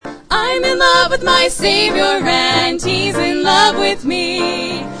I'm in love with my Savior and He's in love with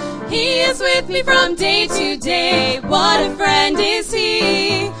me. He is with me from day to day. What a friend is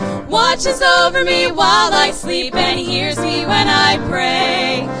He. Watches over me while I sleep and hears me when I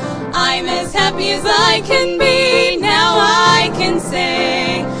pray. I'm as happy as I can be. Now I can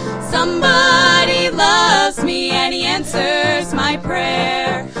say somebody loves me and He answers my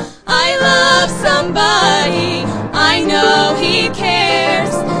prayer. I love somebody. I know He cares.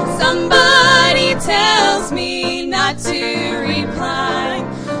 Somebody tells me not to reply.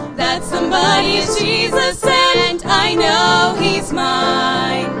 That somebody is Jesus and I know He's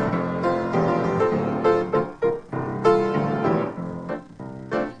mine.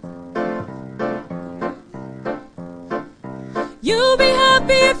 You'll be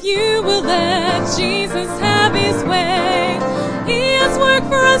happy if you will let Jesus have His way. He has work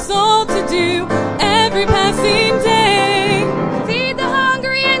for us all to do every passing day. Feed the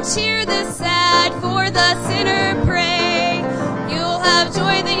hungry and cheer the sad, for the sinner pray. You'll have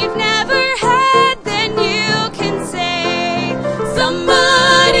joy that you've never had, then you can say,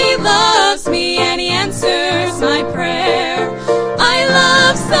 somebody loves me and He answers my prayer. I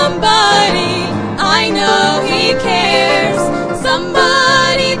love somebody, I know He cares.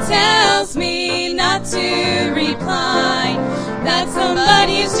 Somebody tells me not to reply. That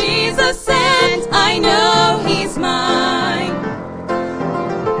somebody is Jesus and I know He's mine.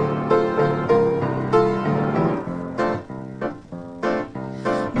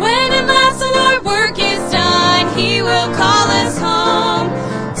 When at last all our work is done, He will call us home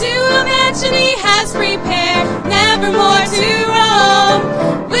to a mansion He has prepared, never more to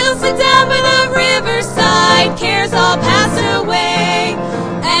roam. We'll sit down by the riverside, cares all pass away,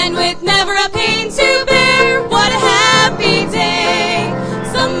 and with never a pain to bear, what a happy day.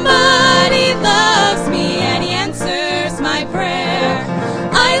 Somebody loves me and He answers my prayer.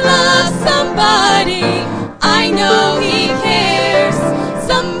 I love somebody, I know He cares.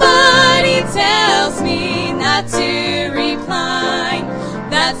 Somebody tells me not to reply.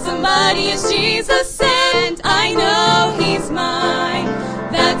 That somebody is Jesus and I know He's mine.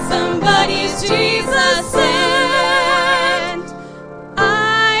 That somebody is Jesus and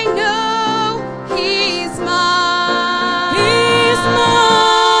I know He's mine. He's mine.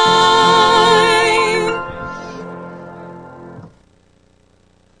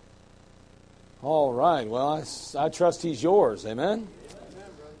 All right. Well, I trust He's yours. Amen?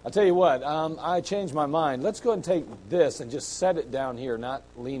 I'll tell you what, I changed my mind. Let's go ahead and take this and just set it down here, not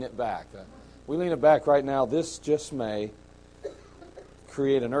lean it back. We lean it back right now. This just may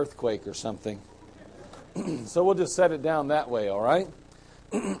create an earthquake or something. So we'll just set it down that way, all right?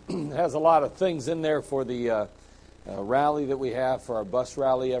 It has a lot of things in there for the rally that we have, for our bus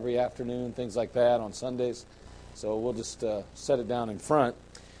rally every afternoon, things like that on Sundays. So we'll just set it down in front.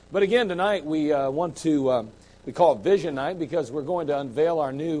 But again, tonight we want to... we call it Vision Night because we're going to unveil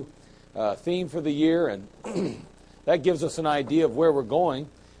our new theme for the year, and that gives us an idea of where we're going,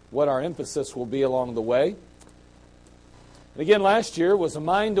 what our emphasis will be along the way. And again, last year was a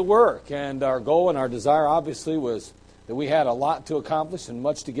mind to work, and our goal and our desire obviously was that we had a lot to accomplish and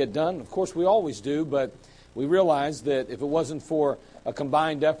much to get done. Of course, we always do, but we realized that if it wasn't for a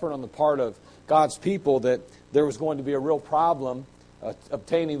combined effort on the part of God's people, that there was going to be a real problem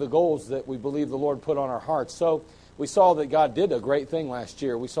obtaining the goals that we believe the Lord put on our hearts. So we saw that God did a great thing last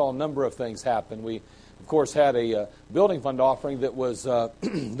year. We saw a number of things happen. We, of course, had a building fund offering that was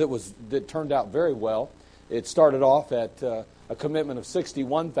that turned out very well. It started off at a commitment of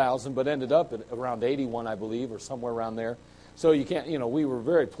 $61,000, but ended up at around $81,000, I believe, or somewhere around there. So you can't, we were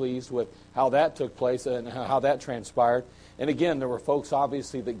very pleased with how that took place and how that transpired. And again, there were folks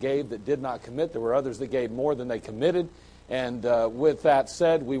obviously that gave that did not commit. There were others that gave more than they committed. And with that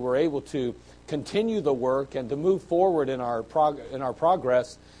said, we were able to continue the work and to move forward in our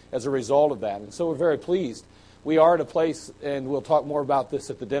progress as a result of that. And so we're very pleased. We are at a place, and we'll talk more about this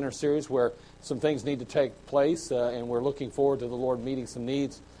at the dinner series, where some things need to take place, and we're looking forward to the Lord meeting some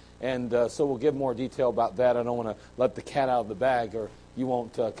needs. And so we'll give more detail about that. I don't want to let the cat out of the bag, or you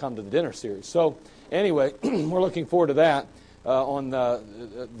won't come to the dinner series. So anyway, we're looking forward to that on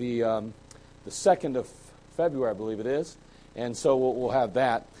the 2nd of February, I believe it is. And so we'll have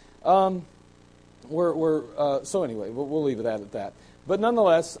that. So anyway, we'll leave it at that. But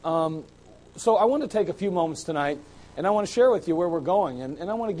nonetheless, so I want to take a few moments tonight, and I want to share with you where we're going. And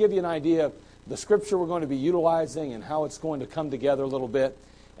I want to give you an idea of the scripture we're going to be utilizing and how it's going to come together a little bit.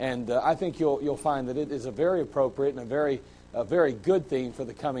 And I think you'll find that it is a very appropriate and a very good theme for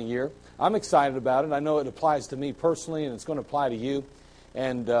the coming year. I'm excited about it. I know it applies to me personally, and it's going to apply to you.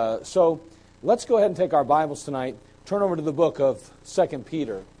 And so let's go ahead and take our Bibles tonight. Turn over to the book of 2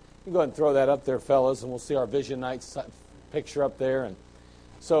 Peter. You go ahead and throw that up there, fellas, and we'll see our Vision Night picture up there. And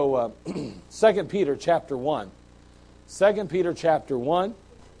so, 2 Peter chapter 1. 2 Peter chapter 1. If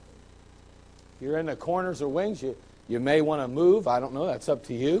you're in the corners or wings, you may want to move. I don't know. That's up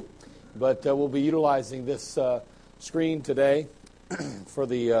to you. But we'll be utilizing this screen today for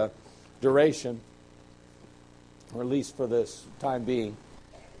the duration, or at least for this time being.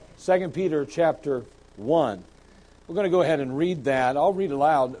 2 Peter chapter 1. We're going to go ahead and read that. I'll read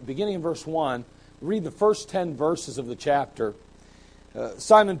aloud, beginning in verse 1. Read the first 10 verses of the chapter.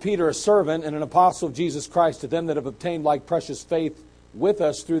 Simon Peter, a servant and an apostle of Jesus Christ, to them that have obtained like precious faith with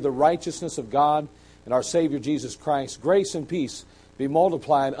us through the righteousness of God and our Savior Jesus Christ, grace and peace be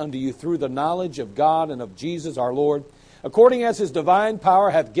multiplied unto you through the knowledge of God and of Jesus our Lord, according as His divine power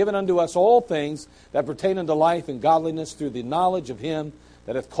hath given unto us all things that pertain unto life and godliness through the knowledge of Him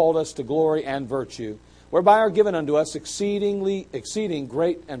that hath called us to glory and virtue, whereby are given unto us exceeding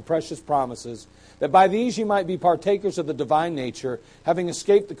great and precious promises, that by these ye might be partakers of the divine nature, having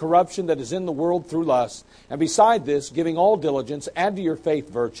escaped the corruption that is in the world through lust, and beside this, giving all diligence, add to your faith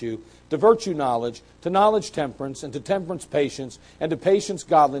virtue, to virtue knowledge, to knowledge temperance, and to temperance patience, and to patience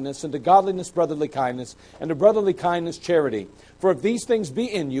godliness, and to godliness brotherly kindness, and to brotherly kindness charity. For if these things be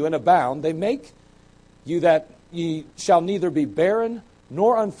in you and abound, they make you that ye shall neither be barren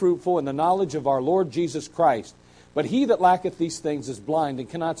nor unfruitful in the knowledge of our Lord Jesus Christ. But he that lacketh these things is blind, and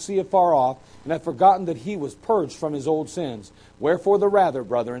cannot see afar off, and hath forgotten that he was purged from his old sins. Wherefore the rather,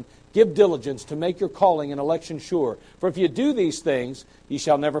 brethren, give diligence to make your calling and election sure. For if you do these things, ye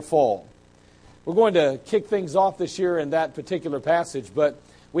shall never fall. We're going to kick things off this year in that particular passage, but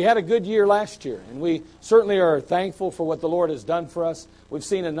we had a good year last year, and we certainly are thankful for what the Lord has done for us. We've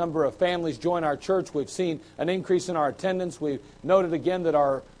seen a number of families join our church. We've seen an increase in our attendance. We've noted again that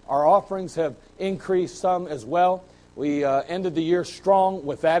our offerings have increased some as well. We ended the year strong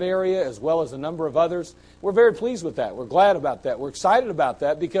with that area as well as a number of others. We're very pleased with that. We're glad about that. We're excited about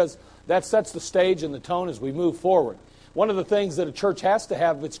that because that sets the stage and the tone as we move forward. One of the things that a church has to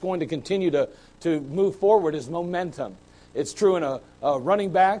have that's going to continue to move forward is momentum. It's true in a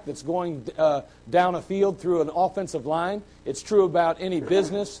running back that's going down a field through an offensive line. It's true about any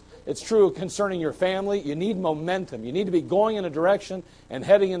business. It's true concerning your family. You need momentum. You need to be going in a direction and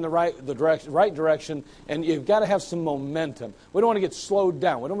heading in the right direction, and you've got to have some momentum. We don't want to get slowed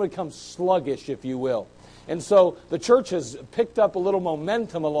down. We don't want to become sluggish, if you will. And so the church has picked up a little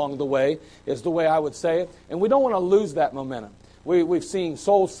momentum along the way, is the way I would say it, and we don't want to lose that momentum. We've seen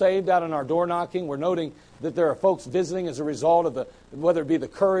souls saved out in our door knocking. We're noting that there are folks visiting as a result of whether it be the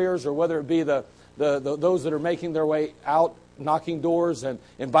couriers or whether it be those that are making their way out, knocking doors and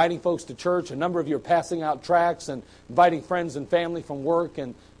inviting folks to church. A number of you are passing out tracts and inviting friends and family from work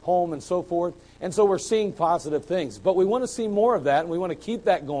and home and so forth. And so we're seeing positive things. But we want to see more of that, and we want to keep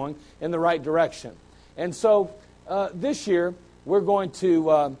that going in the right direction. And so this year, we're going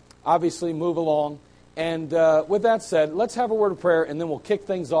to obviously move along. And with that said, let's have a word of prayer, and then we'll kick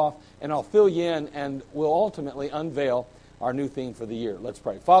things off, and I'll fill you in, and we'll ultimately unveil our new theme for the year. Let's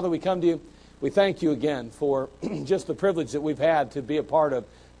pray. Father, we come to you. We thank you again for just the privilege that we've had to be a part of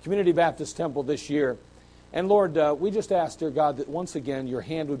Community Baptist Temple this year. And Lord, we just ask, dear God, that once again your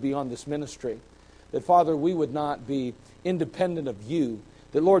hand would be on this ministry. That, Father, we would not be independent of you.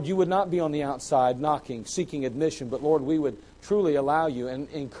 That, Lord, you would not be on the outside knocking, seeking admission, but, Lord, we would truly allow you and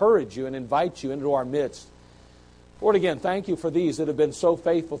encourage you and invite you into our midst. Lord, again, thank you for these that have been so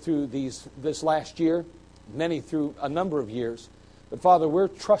faithful through this last year, many through a number of years. But, Father, we're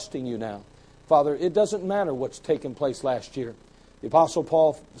trusting you now. Father, it doesn't matter what's taken place last year. The Apostle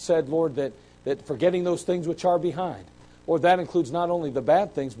Paul said, Lord, that forgetting those things which are behind, or that includes not only the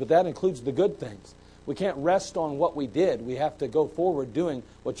bad things, but that includes the good things. We can't rest on what we did. We have to go forward doing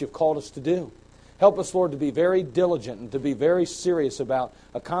what you've called us to do. Help us, Lord, to be very diligent and to be very serious about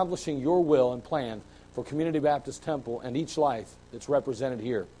accomplishing your will and plan for Community Baptist Temple and each life that's represented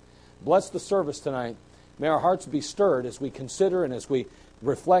here. Bless the service tonight. May our hearts be stirred as we consider and as we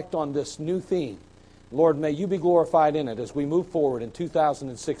reflect on this new theme. Lord, may you be glorified in it as we move forward in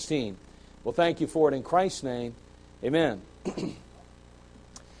 2016. Well, thank you for it in Christ's name. Amen.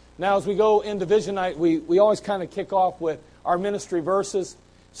 Now, as we go into Vision Night, we always kind of kick off with our ministry verses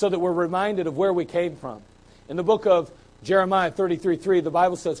so that we're reminded of where we came from. In the book of Jeremiah 33:3, the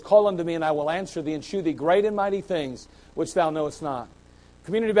Bible says, "Call unto me, and I will answer thee, and shew thee great and mighty things which thou knowest not."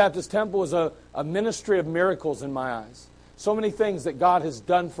 Community Baptist Temple is a ministry of miracles in my eyes. So many things that God has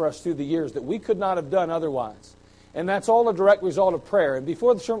done for us through the years that we could not have done otherwise. And that's all a direct result of prayer. And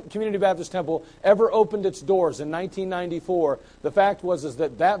before the Community Baptist Temple ever opened its doors in 1994, the fact was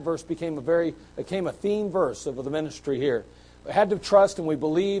that verse became a theme verse of the ministry here. had to trust and we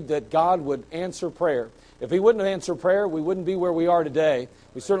believed that God would answer prayer. If He wouldn't answer prayer, we wouldn't be where we are today.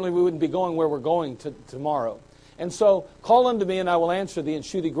 We wouldn't be going where we're going tomorrow. And so, call unto me and I will answer thee and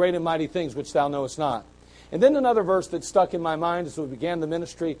shew thee great and mighty things which thou knowest not. And then another verse that stuck in my mind as we began the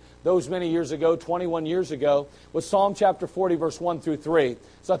ministry those many years ago, 21 years ago, was Psalm chapter 40, verse 1 through 3.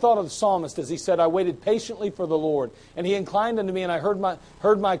 So I thought of the psalmist as he said, I waited patiently for the Lord, and He inclined unto me, and I heard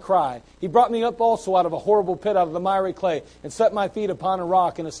my cry. He brought me up also out of a horrible pit, out of the miry clay, and set my feet upon a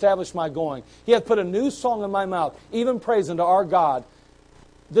rock, and established my going. He hath put a new song in my mouth, even praise unto our God.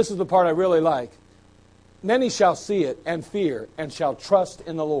 This is the part I really like. Many shall see it, and fear, and shall trust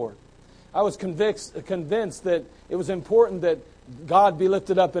in the Lord. I was convinced that it was important that God be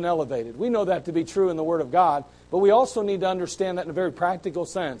lifted up and elevated. We know that to be true in the Word of God, but we also need to understand that in a very practical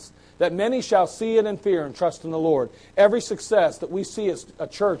sense, that many shall see it and fear and trust in the Lord. Every success that we see as a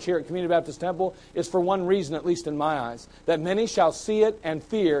church here at Community Baptist Temple is for one reason, at least in my eyes, that many shall see it and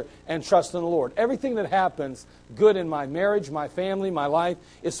fear and trust in the Lord. Everything that happens good in my marriage, my family, my life,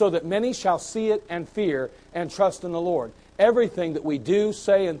 is so that many shall see it and fear and trust in the Lord. Everything that we do,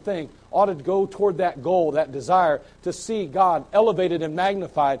 say, and think ought to go toward that goal, that desire to see God elevated and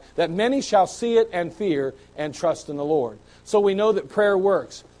magnified, that many shall see it and fear and trust in the Lord. So we know that prayer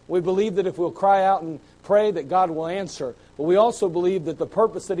works. We believe that if we'll cry out and pray that God will answer. But we also believe that the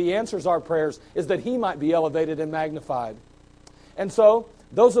purpose that He answers our prayers is that He might be elevated and magnified. And so,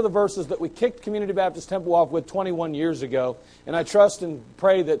 those are the verses that we kicked Community Baptist Temple off with 21 years ago. And I trust and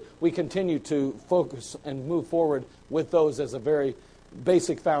pray that we continue to focus and move forward with those as a very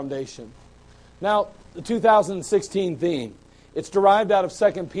basic foundation. Now, the 2016 theme. It's derived out of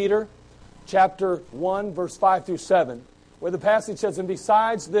 2 Peter chapter 1, verse 5 through 7, where the passage says, And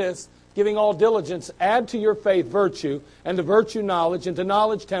besides this, giving all diligence, add to your faith virtue, and to virtue knowledge, and to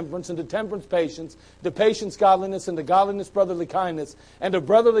knowledge temperance, and to temperance patience, to patience godliness, and to godliness brotherly kindness, and to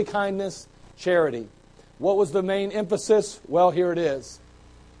brotherly kindness charity. What was the main emphasis? Well, here it is.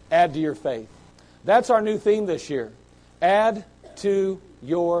 Add to your faith. That's our new theme this year. Add to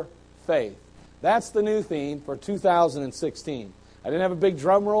your faith. That's the new theme for 2016. I didn't have a big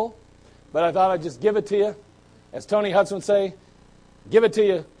drum roll, but I thought I'd just give it to you. As Tony Hudson would say, give it to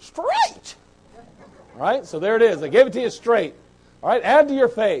you straight. All right, so there it is. I gave it to you straight. All right, add to your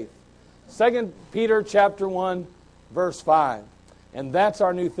faith. 2 Peter chapter 1, verse 5. And that's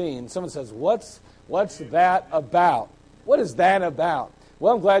our new theme. Someone says, what's that about? What is that about?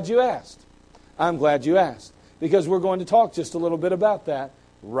 Well, I'm glad you asked. I'm glad you asked. Because we're going to talk just a little bit about that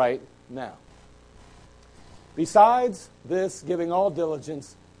right now. Besides this, giving all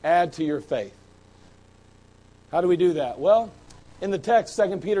diligence, add to your faith. How do we do that? Well, in the text,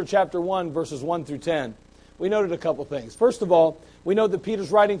 2 Peter chapter 1, verses 1 through 10, we noted a couple things. First of all, we know that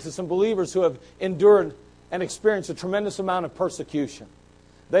Peter's writing to some believers who have endured and experienced a tremendous amount of persecution.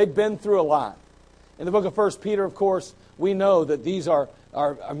 They've been through a lot. In the book of 1 Peter, of course, we know that these are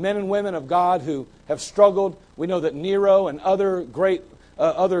men and women of God who have struggled. We know that Nero and other great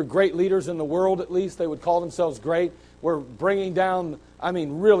leaders in the world, at least, they would call themselves great, were bringing down,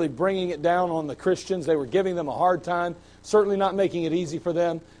 really bringing it down on the Christians. They were giving them a hard time, certainly not making it easy for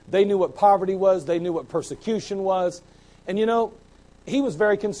them. They knew what poverty was. They knew what persecution was. And he was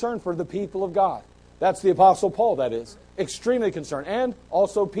very concerned for the people of God. That's the Apostle Paul, that is. Extremely concerned. And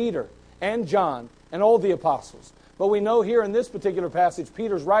also Peter and John and all the apostles. But we know here in this particular passage,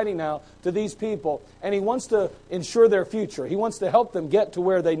 Peter's writing now to these people, and he wants to ensure their future. He wants to help them get to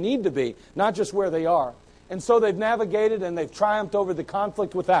where they need to be, not just where they are. And so they've navigated and they've triumphed over the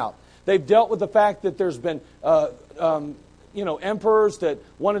conflict without. They've dealt with the fact that there's been emperors that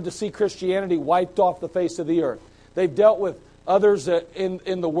wanted to see Christianity wiped off the face of the earth. They've dealt with others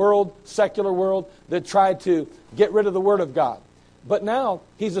in the world, secular world, that tried to get rid of the Word of God. But now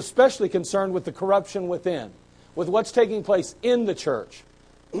he's especially concerned with the corruption within, with what's taking place in the church.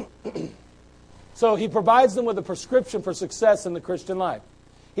 So he provides them with a prescription for success in the Christian life.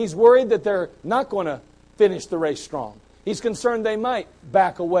 He's worried that they're not going to finish the race strong. He's concerned they might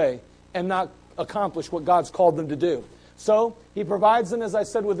back away and not accomplish what God's called them to do. So he provides them, as I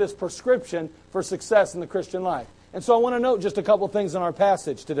said, with this prescription for success in the Christian life. And so I want to note just a couple things in our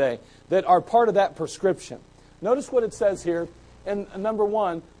passage today that are part of that prescription. Notice what it says here. And number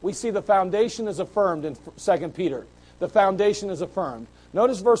one, we see the foundation is affirmed in 2 Peter. The foundation is affirmed.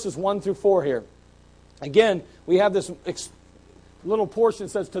 Notice verses 1 through 4 here. Again, we have this little portion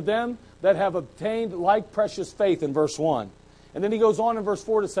that says, to them that have obtained like precious faith in verse 1. And then he goes on in verse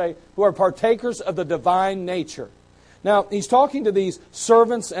 4 to say, who are partakers of the divine nature. Now, he's talking to these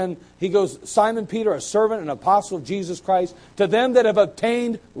servants, and he goes, Simon Peter, a servant and apostle of Jesus Christ, to them that have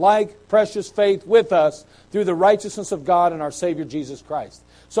obtained like precious faith with us through the righteousness of God and our Savior Jesus Christ.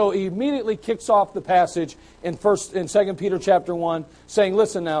 So he immediately kicks off the passage in 2 Peter chapter 1, saying,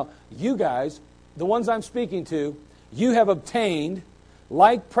 listen now, you guys, the ones I'm speaking to, you have obtained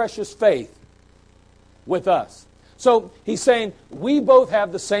like precious faith with us. So he's saying, we both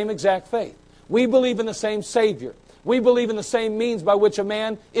have the same exact faith. We believe in the same Savior. We believe in the same means by which a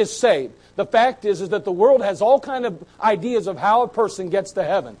man is saved. The fact is that the world has all kind of ideas of how a person gets to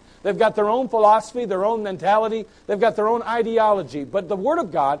heaven. They've got their own philosophy, their own mentality. They've got their own ideology. But the Word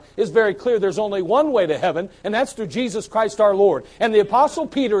of God is very clear. There's only one way to heaven, and that's through Jesus Christ our Lord. And the Apostle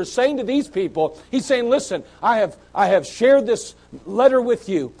Peter is saying to these people, he's saying, listen, I have shared this letter with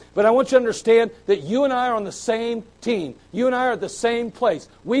you, but I want you to understand that you and I are on the same team. You and I are at the same place.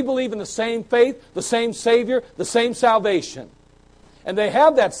 We believe in the same faith, the same Savior, the same salvation. And they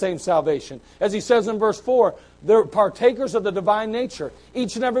have that same salvation. As he says in verse 4, they're partakers of the divine nature.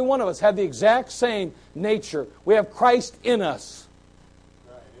 Each and every one of us have the exact same nature. We have Christ in us.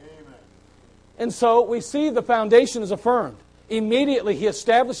 Right. Amen. And so we see the foundation is affirmed. Immediately he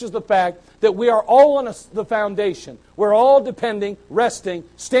establishes the fact that we are all on the foundation. We're all depending, resting,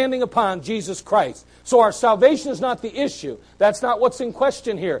 standing upon Jesus Christ. So our salvation is not the issue. That's not what's in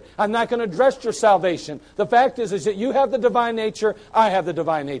question here. I'm not going to address your salvation. The fact is that you have the divine nature, I have the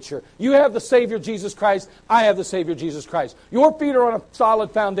divine nature. You have the Savior Jesus Christ, I have the Savior Jesus Christ. Your feet are on a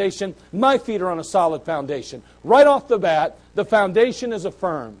solid foundation, my feet are on a solid foundation. Right off the bat, the foundation is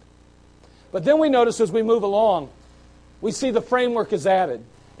affirmed. But then we notice as we move along, we see the framework is added.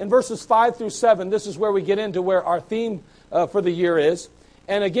 In verses 5 through 7, this is where we get into where our theme for the year is.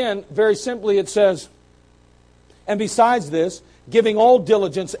 And again, very simply it says, and besides this, giving all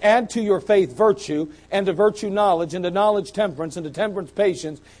diligence, add to your faith virtue, and to virtue knowledge, and to knowledge temperance, and to temperance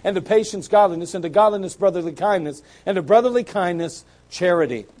patience, and to patience godliness, and to godliness brotherly kindness, and to brotherly kindness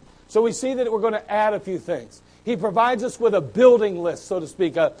charity. So we see that we're going to add a few things. He provides us with a building list, so to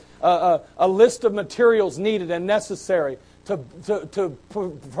speak, a list of materials needed and necessary to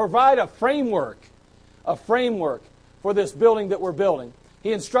provide a framework for this building that we're building.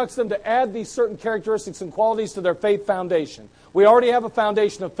 He instructs them to add these certain characteristics and qualities to their faith foundation. We already have a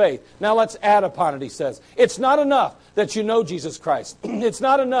foundation of faith. Now let's add upon it, he says. It's not enough that you know Jesus Christ. It's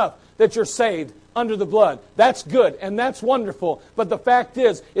not enough that you're saved under the blood. That's good and that's wonderful. But the fact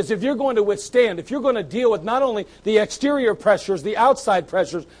is if you're going to withstand, if you're going to deal with not only the exterior pressures, the outside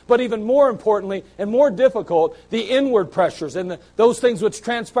pressures, but even more importantly and more difficult, the inward pressures and those things which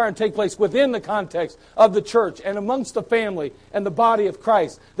transpire and take place within the context of the church and amongst the family and the body of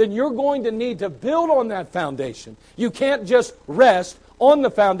Christ, then you're going to need to build on that foundation. You can't just rest on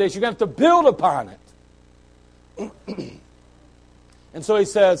the foundation. You're going to have to build upon it. And so he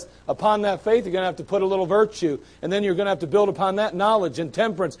says, upon that faith, you're going to have to put a little virtue. And then you're going to have to build upon that knowledge and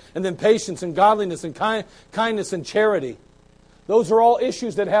temperance. And then patience and godliness and kindness and charity. Those are all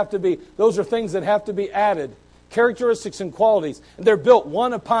issues that have to be, those are things that have to be added. Characteristics and qualities. And they're built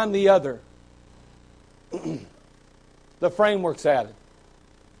one upon the other. The framework's added.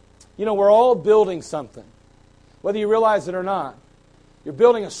 You know, we're all building something. Whether you realize it or not. You're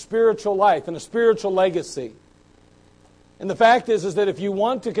building a spiritual life and a spiritual legacy. And the fact is that if you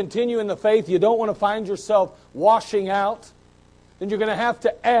want to continue in the faith, you don't want to find yourself washing out, then you're going to have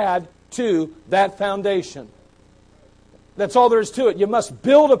to add to that foundation. That's all there is to it. You must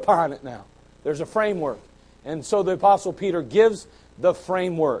build upon it now. There's a framework. And so the Apostle Peter gives the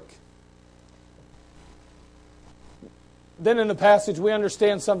framework. Then in the passage we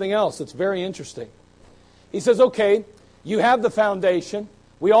understand something else that's very interesting. He says, okay, you have the foundation.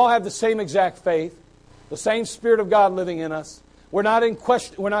 We all have the same exact faith. The same Spirit of God living in us. We're not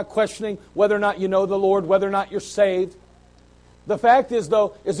questioning whether or not you know the Lord, whether or not you're saved. The fact is,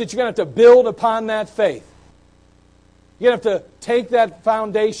 though, is that you're going to have to build upon that faith. You're going to have to take that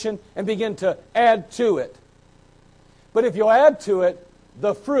foundation and begin to add to it. But if you'll add to it,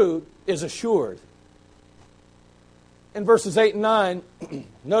 the fruit is assured. In verses 8 and 9,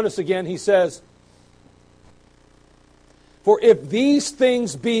 notice again, he says, for if these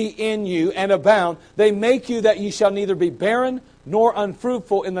things be in you and abound, they make you that ye shall neither be barren nor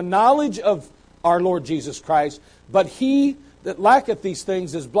unfruitful in the knowledge of our Lord Jesus Christ. But he that lacketh these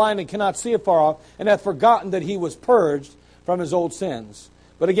things is blind and cannot see afar off, and hath forgotten that he was purged from his old sins.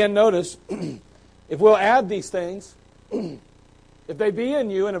 But again, notice, if we'll add these things, if they be in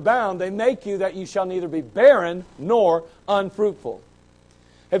you and abound, they make you that you shall neither be barren nor unfruitful.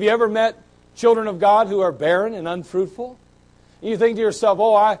 Have you ever met children of God who are barren and unfruitful? You think to yourself,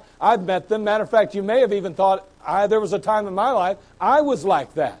 oh, I've met them. Matter of fact, you may have even thought, there was a time in my life I was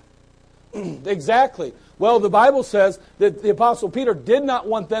like that. Exactly. Well, the Bible says that the Apostle Peter did not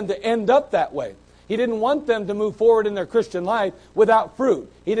want them to end up that way. He didn't want them to move forward in their Christian life without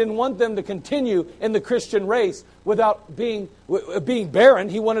fruit. He didn't want them to continue in the Christian race without being barren.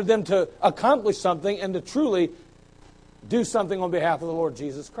 He wanted them to accomplish something and to truly do something on behalf of the Lord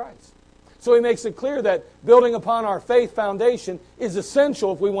Jesus Christ. So he makes it clear that building upon our faith foundation is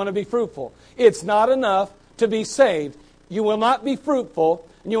essential if we want to be fruitful. It's not enough to be saved. You will not be fruitful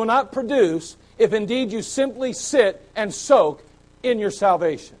and you will not produce if indeed you simply sit and soak in your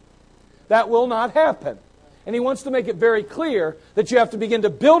salvation. That will not happen. And he wants to make it very clear that you have to begin to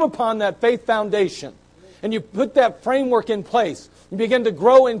build upon that faith foundation. And you put that framework in place. You begin to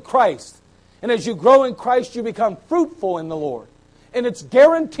grow in Christ. And as you grow in Christ, you become fruitful in the Lord. And it's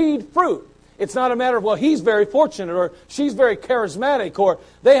guaranteed fruit. It's not a matter of, well, he's very fortunate, or she's very charismatic, or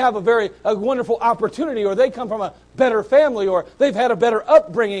they have a wonderful opportunity, or they come from a better family, or they've had a better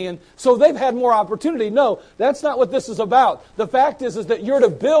upbringing, and so they've had more opportunity. No, that's not what this is about. The fact is that you're to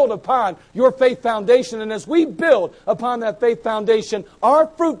build upon your faith foundation, and as we build upon that faith foundation, our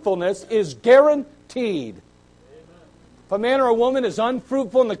fruitfulness is guaranteed. If a man or a woman is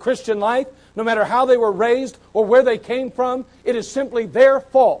unfruitful in the Christian life, no matter how they were raised or where they came from, it is simply their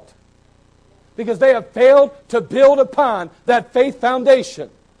fault. Because they have failed to build upon that faith foundation.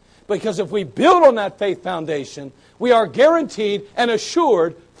 Because if we build on that faith foundation, we are guaranteed and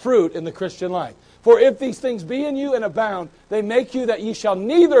assured fruit in the Christian life. For if these things be in you and abound, they make you that ye shall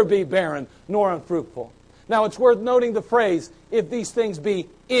neither be barren nor unfruitful. Now it's worth noting the phrase, if these things be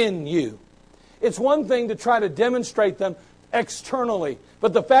in you. It's one thing to try to demonstrate them externally,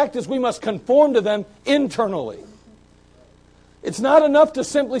 but the fact is we must conform to them internally. It's not enough to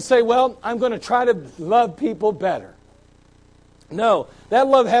simply say, well, I'm going to try to love people better. No, that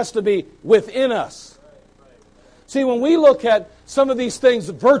love has to be within us. See, when we look at some of these things,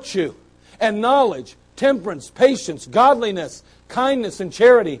 virtue and knowledge, temperance, patience, godliness, kindness, and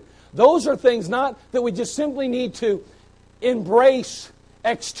charity, those are things not that we just simply need to embrace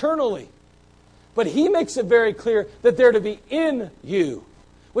externally. But he makes it very clear that they're to be in you,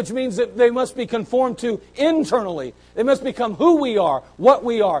 which means that they must be conformed to internally. They must become who we are, what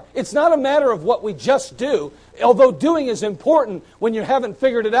we are. It's not a matter of what we just do. Although doing is important when you haven't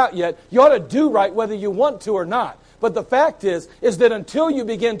figured it out yet, you ought to do right whether you want to or not. But the fact is that until you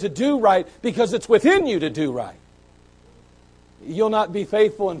begin to do right, because it's within you to do right, you'll not be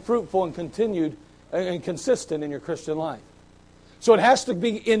faithful and fruitful and continued and consistent in your Christian life. So it has to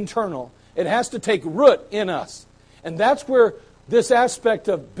be internal. It has to take root in us. And that's where this aspect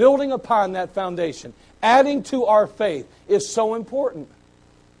of building upon that foundation, adding to our faith, is so important.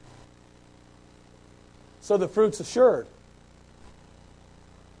 So the fruit's assured.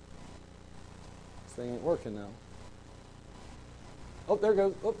 This thing ain't working now. Oh, there it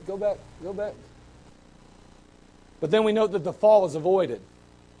goes. Oh, go back. But then we note that the fall is avoided.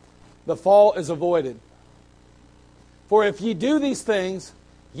 The fall is avoided. For if ye do these things,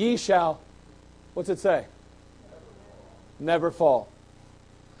 ye shall, what's it say? Never fall.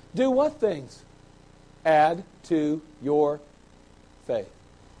 Do what things? Add to your faith.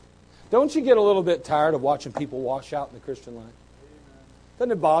 Don't you get a little bit tired of watching people wash out in the Christian life?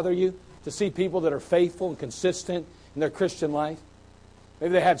 Doesn't it bother you to see people that are faithful and consistent in their Christian life?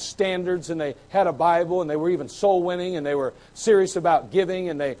 Maybe they had standards and they had a Bible and they were even soul winning and they were serious about giving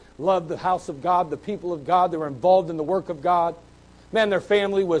and they loved the house of God, the people of God. They were involved in the work of God. Man, their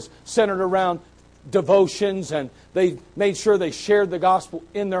family was centered around devotions, and they made sure they shared the gospel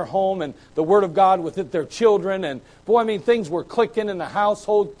in their home and the Word of God with their children. And boy, I mean, things were clicking in the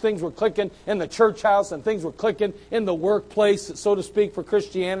household, things were clicking in the church house, and things were clicking in the workplace, so to speak, for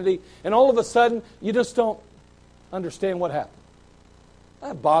Christianity. And all of a sudden, you just don't understand what happened.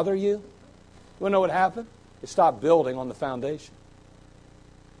 Does that bother you? You want to know what happened? You stopped building on the foundation.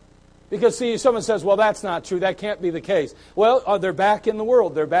 Because, see, someone says, well, that's not true. That can't be the case. Well, they're back in the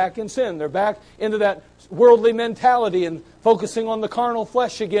world. They're back in sin. They're back into that worldly mentality and focusing on the carnal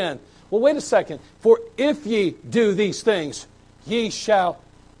flesh again. Well, wait a second. For if ye do these things, ye shall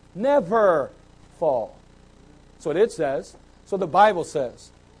never fall. That's what it says. That's what the Bible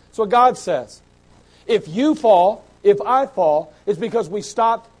says. That's what God says. If you fall, if I fall, it's because we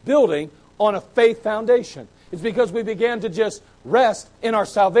stopped building on a faith foundation. It's because we began to just rest in our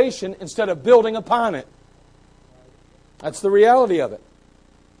salvation instead of building upon it. That's the reality of it.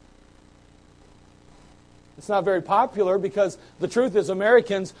 It's not very popular because the truth is,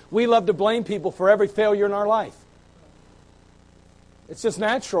 Americans, we love to blame people for every failure in our life. It's just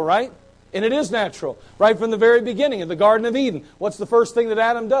natural, right? And it is natural. Right from the very beginning in the Garden of Eden, what's the first thing that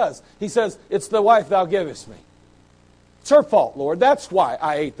Adam does? He says, it's the wife thou givest me. It's her fault, Lord. That's why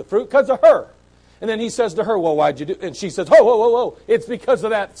I ate the fruit, because of her. And then he says to her, well, why'd you do it? And she says, whoa. It's because of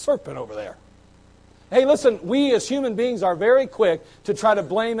that serpent over there. Hey, listen, we as human beings are very quick to try to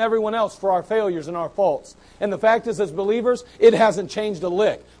blame everyone else for our failures and our faults. And the fact is, as believers, it hasn't changed a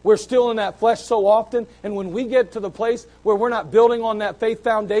lick. We're still in that flesh so often, and when we get to the place where we're not building on that faith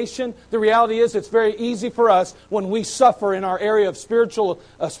foundation, the reality is it's very easy for us when we suffer in our area of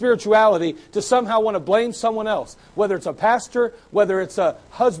spirituality to somehow want to blame someone else. Whether it's a pastor, whether it's a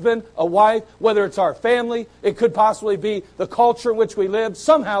husband, a wife, whether it's our family, it could possibly be the culture in which we live.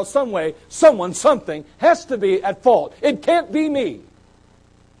 Somehow, some way, someone, something has to be at fault. It can't be me.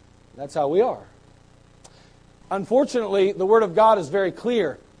 That's how we are. Unfortunately, the Word of God is very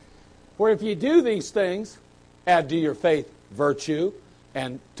clear. Where if you do these things, add to your faith virtue,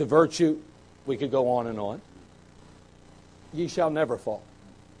 and to virtue, we could go on and on, ye shall never fall.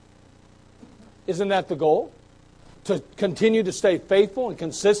 Isn't that the goal? To continue to stay faithful and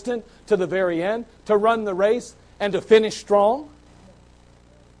consistent to the very end, to run the race, and to finish strong?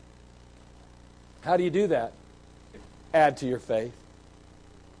 How do you do that? Add to your faith.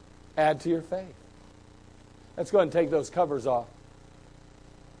 Add to your faith. Let's go ahead and take those covers off.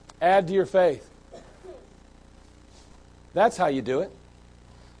 Add to your faith. That's how you do it.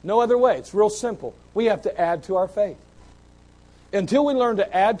 No other way. It's real simple. We have to add to our faith. Until we learn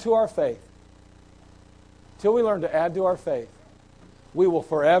to add to our faith, we will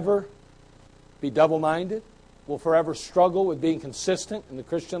forever be double-minded. We'll forever struggle with being consistent in the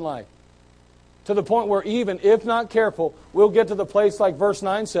Christian life. To the point where even if not careful, we'll get to the place like verse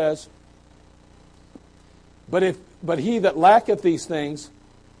 9 says, But he that lacketh these things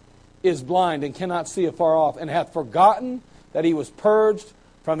is blind and cannot see afar off, and hath forgotten that he was purged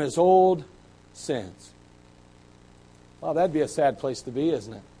from his old sins. Well, that'd be a sad place to be,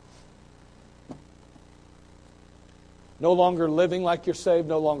 isn't it? No longer living like you're saved,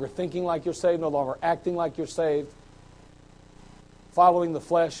 no longer thinking like you're saved, no longer acting like you're saved, following the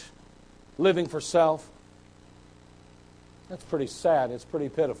flesh, living for self. That's pretty sad. It's pretty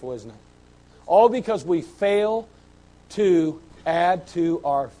pitiful, isn't it? All because we fail to add to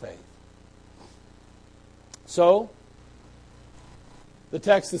our faith. So, the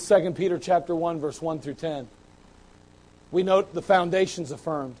text is 2 Peter chapter 1, verse 1 through 10. We note the foundation's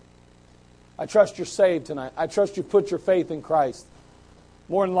affirmed. I trust you're saved tonight. I trust you put your faith in Christ.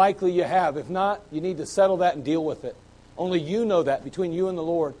 More than likely you have. If not, you need to settle that and deal with it. Only you know that, between you and the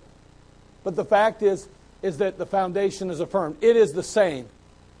Lord. But the fact is that the foundation is affirmed. It is the same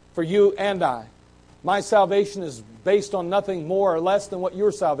for you and I. My salvation is based on nothing more or less than what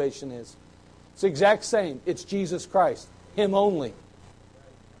your salvation is. It's the exact same. It's Jesus Christ. Him only.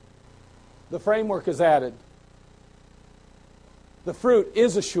 The framework is added. The fruit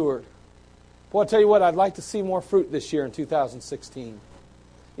is assured. Well, I'll tell you what, I'd like to see more fruit this year in 2016.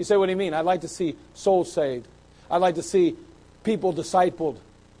 You say, what do you mean? I'd like to see souls saved. I'd like to see people discipled,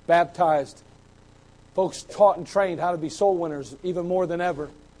 baptized, folks taught and trained how to be soul winners even more than ever.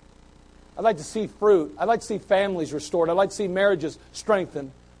 I'd like to see fruit. I'd like to see families restored. I'd like to see marriages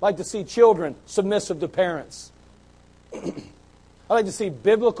strengthened. I'd like to see children submissive to parents. I'd like to see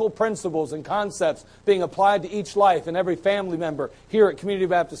biblical principles and concepts being applied to each life and every family member here at Community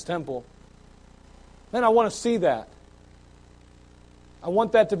Baptist Temple. Man, I want to see that. I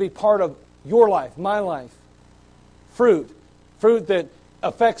want that to be part of your life, my life. Fruit. Fruit that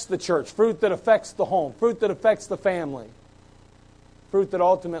affects the church. Fruit that affects the home. Fruit that affects the family. Fruit that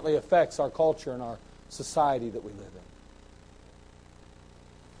ultimately affects our culture and our society that we live in.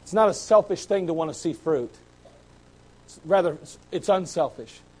 It's not a selfish thing to want to see fruit. Rather, it's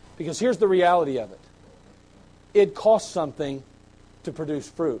unselfish. Because here's the reality of it. It costs something to produce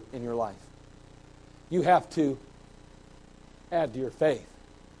fruit in your life. You have to add to your faith.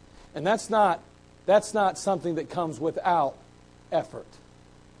 And that's not something that comes without effort.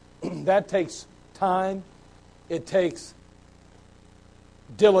 That takes time. It takes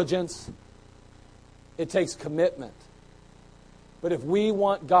diligence. It takes commitment. But if we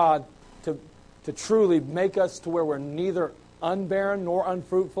want God to truly make us to where we're neither unbarren nor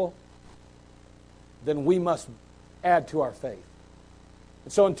unfruitful, then we must add to our faith.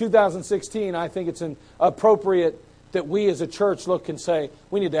 And so in 2016, I think it's appropriate that we as a church look and say,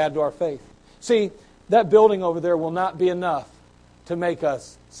 we need to add to our faith. See, that building over there will not be enough to make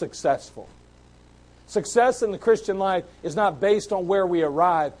us successful. Success in the Christian life is not based on where we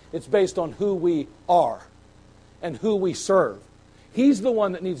arrive. It's based on who we are and who we serve. He's the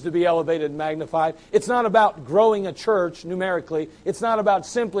one that needs to be elevated and magnified. It's not about growing a church numerically. It's not about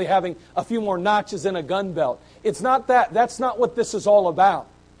simply having a few more notches in a gun belt. It's not that. That's not what this is all about.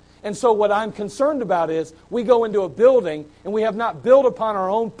 And so what I'm concerned about is we go into a building and we have not built upon our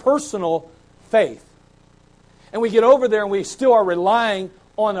own personal faith. And we get over there and we still are relying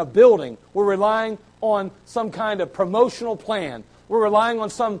on a building. We're relying on some kind of promotional plan. We're relying on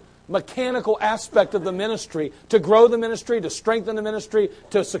some mechanical aspect of the ministry to grow the ministry, to strengthen the ministry,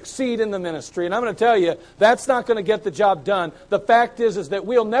 to succeed in the ministry. And I'm going to tell you, that's not going to get the job done. The fact is that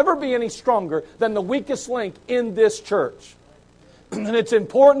we'll never be any stronger than the weakest link in this church. And it's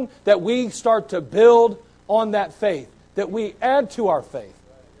important that we start to build on that faith, that we add to our faith,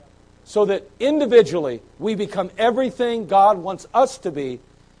 so that individually we become everything God wants us to be,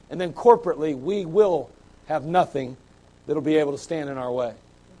 and then corporately we will have nothing that will be able to stand in our way.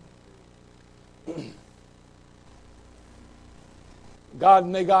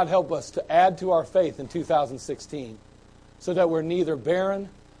 May God help us to add to our faith in 2016 so that we're neither barren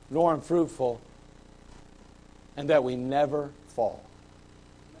nor unfruitful and that we never fall.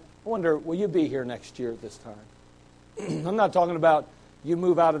 I wonder, will you be here next year at this time? I'm not talking about you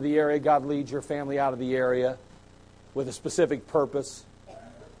move out of the area, God leads your family out of the area with a specific purpose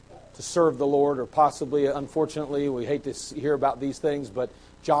to serve the Lord, or possibly, unfortunately, we hate to hear about these things, but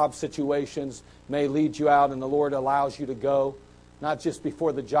job situations may lead you out and the Lord allows you to go, not just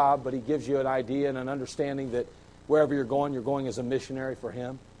before the job, but He gives you an idea and an understanding that wherever you're going as a missionary for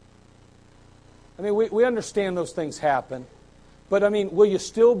Him. I mean, we understand those things happen, but I mean, will you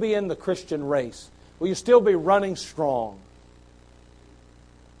still be in the Christian race? Will you still be running strong?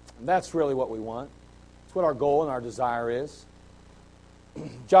 And that's really what we want. It's what our goal and our desire is.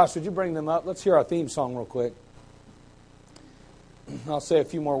 Josh, would you bring them up? Let's hear our theme song real quick. I'll say a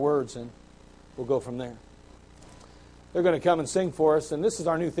few more words and we'll go from there. They're going to come and sing for us, and this is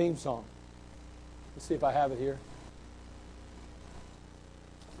our new theme song. Let's see if I have it here.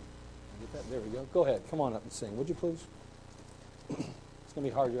 Get that. There we go. Go ahead. Come on up and sing, would you please? It's going to be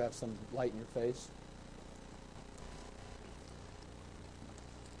hard to have some light in your face.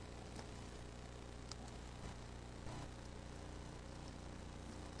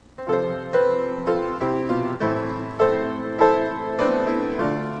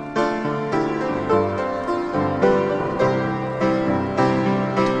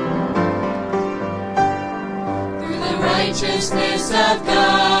 Righteousness of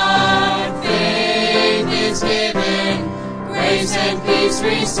God, faith is given, grace and peace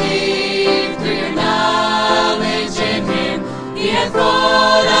received through your knowledge in Him. He hath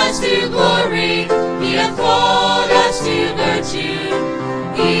called us to glory, He hath called us to virtue,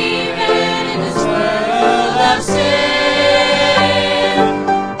 even in this world of sin.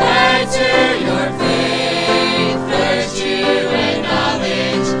 Add to your faith virtue and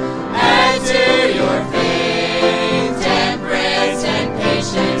knowledge, add to your faith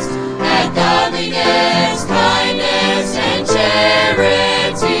and godliness, kindness, and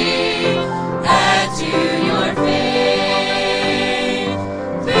charity. Add to your faith.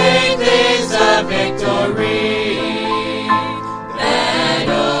 Faith is a victory that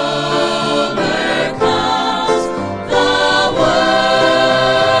overcomes the world.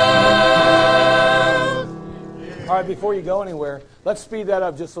 All right, before you go anywhere, let's speed that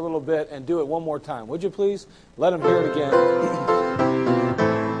up just a little bit and do it one more time. Would you please? Let them hear it again.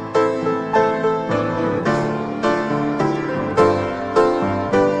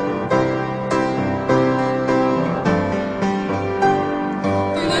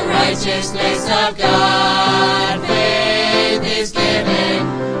 Righteousness of God, faith is given,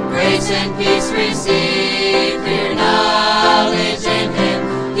 grace and peace received through your knowledge in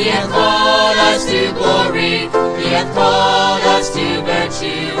Him. He hath called us to glory, He hath called us to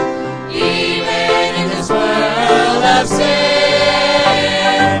virtue, even in this world of sin.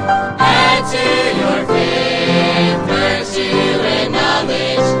 Add to your faith virtue and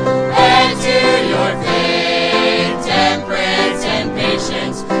knowledge, add to your faith temperance and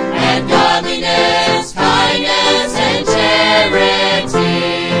patience, and godliness, kindness, and charity.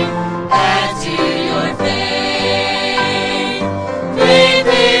 Add to your faith. Faith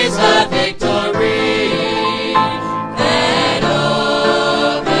is a victory that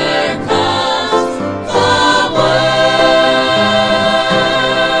overcomes the world.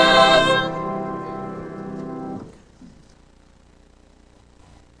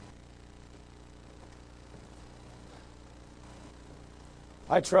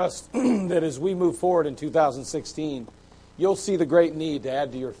 I trust that as we move forward in 2016, you'll see the great need to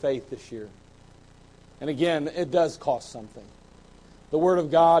add to your faith this year. And again, it does cost something. The Word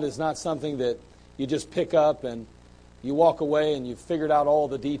of God is not something that you just pick up and You walk away and you've figured out all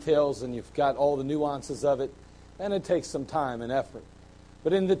the details and you've got all the nuances of it, and it takes some time and effort.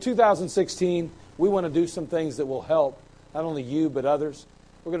 But in the 2016, we want to do some things that will help not only you but others.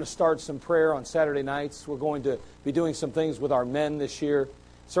 We're going to start some prayer on Saturday nights. We're going to be doing some things with our men this year.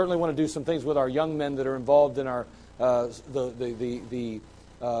 Certainly want to do some things with our young men that are involved in our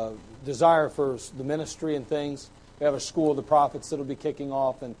desire for the ministry and things. We have a School of the Prophets that will be kicking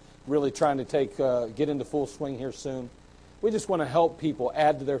off and really trying to get into full swing here soon. We just want to help people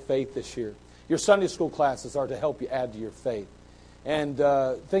add to their faith this year. Your Sunday school classes are to help you add to your faith. And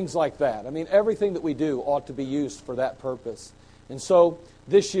things like that. I mean, everything that we do ought to be used for that purpose. And so,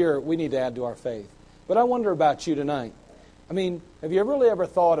 this year, we need to add to our faith. But I wonder about you tonight. I mean, have you really ever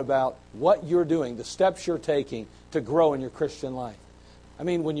thought about what you're doing, the steps you're taking to grow in your Christian life? I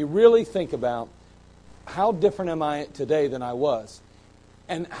mean, when you really think about how different am I today than I was,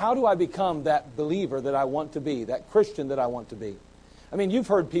 and how do I become that believer that I want to be, that Christian that I want to be? I mean, you've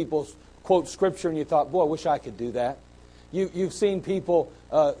heard people quote Scripture and you thought, boy, I wish I could do that. You've seen people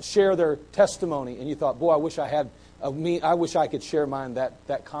share their testimony, and you thought, boy, I wish I could share mine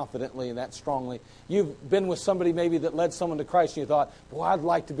that confidently and that strongly. You've been with somebody maybe that led someone to Christ, and you thought, boy, I'd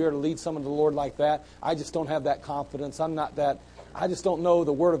like to be able to lead someone to the Lord like that. I just don't have that confidence. I just don't know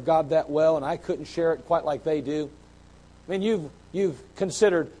the Word of God that well, and I couldn't share it quite like they do. I mean, you've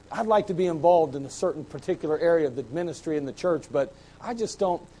considered, I'd like to be involved in a certain particular area of the ministry in the church, but I just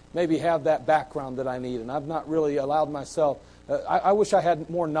don't maybe have that background that I need, and I've not really allowed myself. I wish I had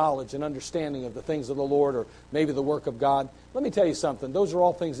more knowledge and understanding of the things of the Lord or maybe the work of God. Let me tell you something. Those are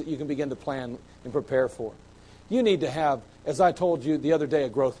all things that you can begin to plan and prepare for. You need to have, as I told you the other day, a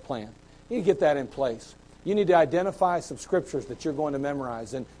growth plan. You need to get that in place. You need to identify some scriptures that you're going to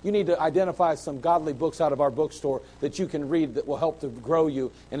memorize, and you need to identify some godly books out of our bookstore that you can read that will help to grow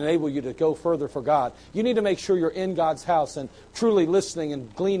you and enable you to go further for God. You need to make sure you're in God's house and truly listening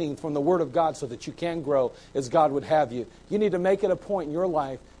and gleaning from the Word of God so that you can grow as God would have you. You need to make it a point in your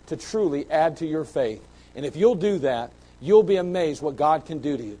life to truly add to your faith. And if you'll do that, you'll be amazed what God can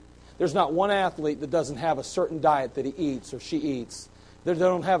do to you. There's not one athlete that doesn't have a certain diet that he eats or she eats. They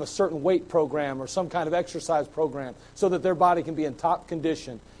don't have a certain weight program or some kind of exercise program so that their body can be in top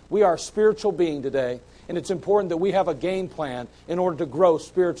condition. We are a spiritual being today, and it's important that we have a game plan in order to grow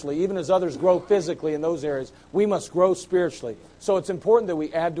spiritually. Even as others grow physically in those areas, we must grow spiritually. So it's important that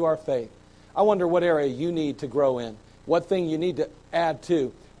we add to our faith. I wonder what area you need to grow in, what thing you need to add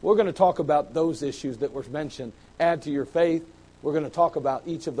to. We're going to talk about those issues that were mentioned. Add to your faith. We're going to talk about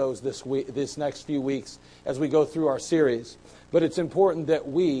each of those this next few weeks as we go through our series. But it's important that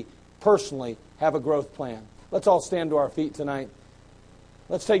we personally have a growth plan. Let's all stand to our feet tonight.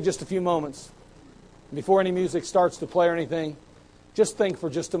 Let's take just a few moments. Before any music starts to play or anything, just think for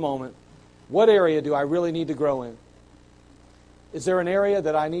just a moment. What area do I really need to grow in? Is there an area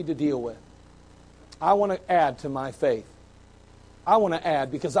that I need to deal with? I want to add to my faith. I want to add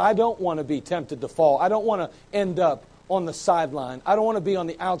because I don't want to be tempted to fall. I don't want to end up on the sideline. I don't want to be on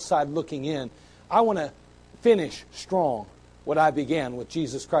the outside looking in. I want to finish strong what I began with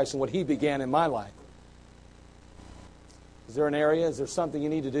Jesus Christ and what He began in my life. Is there an area? Is there something you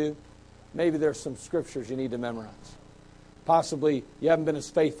need to do? Maybe there's some scriptures you need to memorize. Possibly you haven't been as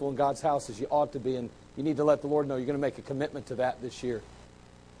faithful in God's house as you ought to be, and you need to let the Lord know you're going to make a commitment to that this year.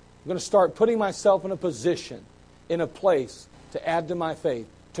 I'm going to start putting myself in a position, in a place to add to my faith,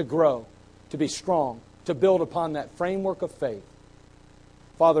 to grow, to be strong, to build upon that framework of faith.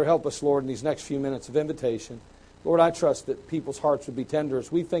 Father, help us, Lord, in these next few minutes of invitation. Lord, I trust that people's hearts would be tender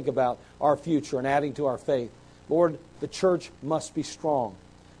as we think about our future and adding to our faith. Lord, the church must be strong,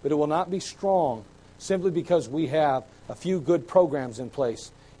 but it will not be strong simply because we have a few good programs in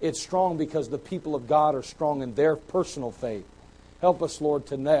place. It's strong because the people of God are strong in their personal faith. Help us, Lord,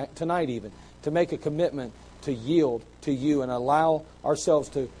 tonight even, to make a commitment to yield to You and allow ourselves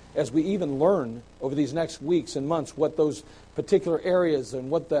to, as we even learn over these next weeks and months what those particular areas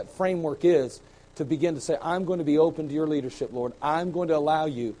and what that framework is, to begin to say, I'm going to be open to Your leadership, Lord. I'm going to allow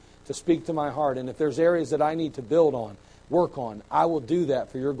You to speak to my heart. And if there's areas that I need to build on, work on, I will do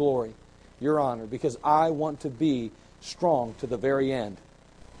that for Your glory, Your honor, because I want to be strong to the very end.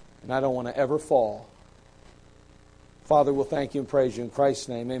 And I don't want to ever fall. Father, we'll thank You and praise You in Christ's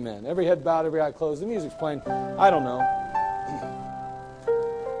name. Amen. Every head bowed, every eye closed. The music's playing. I don't know.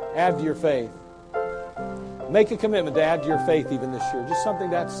 Add to your faith. Make a commitment to add to your faith even this year. Just something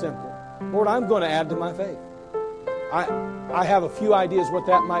that simple. Lord, I'm going to add to my faith. I have a few ideas what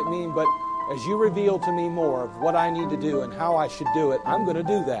that might mean, but as You reveal to me more of what I need to do and how I should do it, I'm going to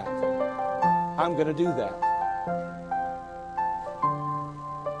do that. I'm going to do that.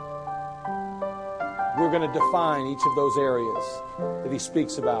 we're going to define each of those areas that he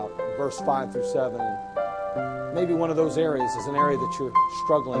speaks about, verse 5 through 7. And maybe one of those areas is an area that you're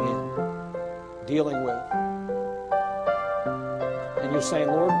struggling in, dealing with. And you're saying,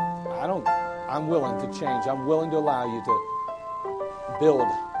 Lord, I'm willing to change. I'm willing to allow you to build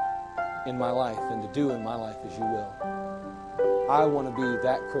in my life and to do in my life as you will. I want to be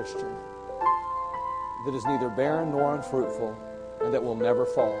that Christian that is neither barren nor unfruitful and that will never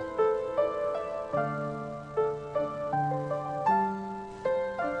fall.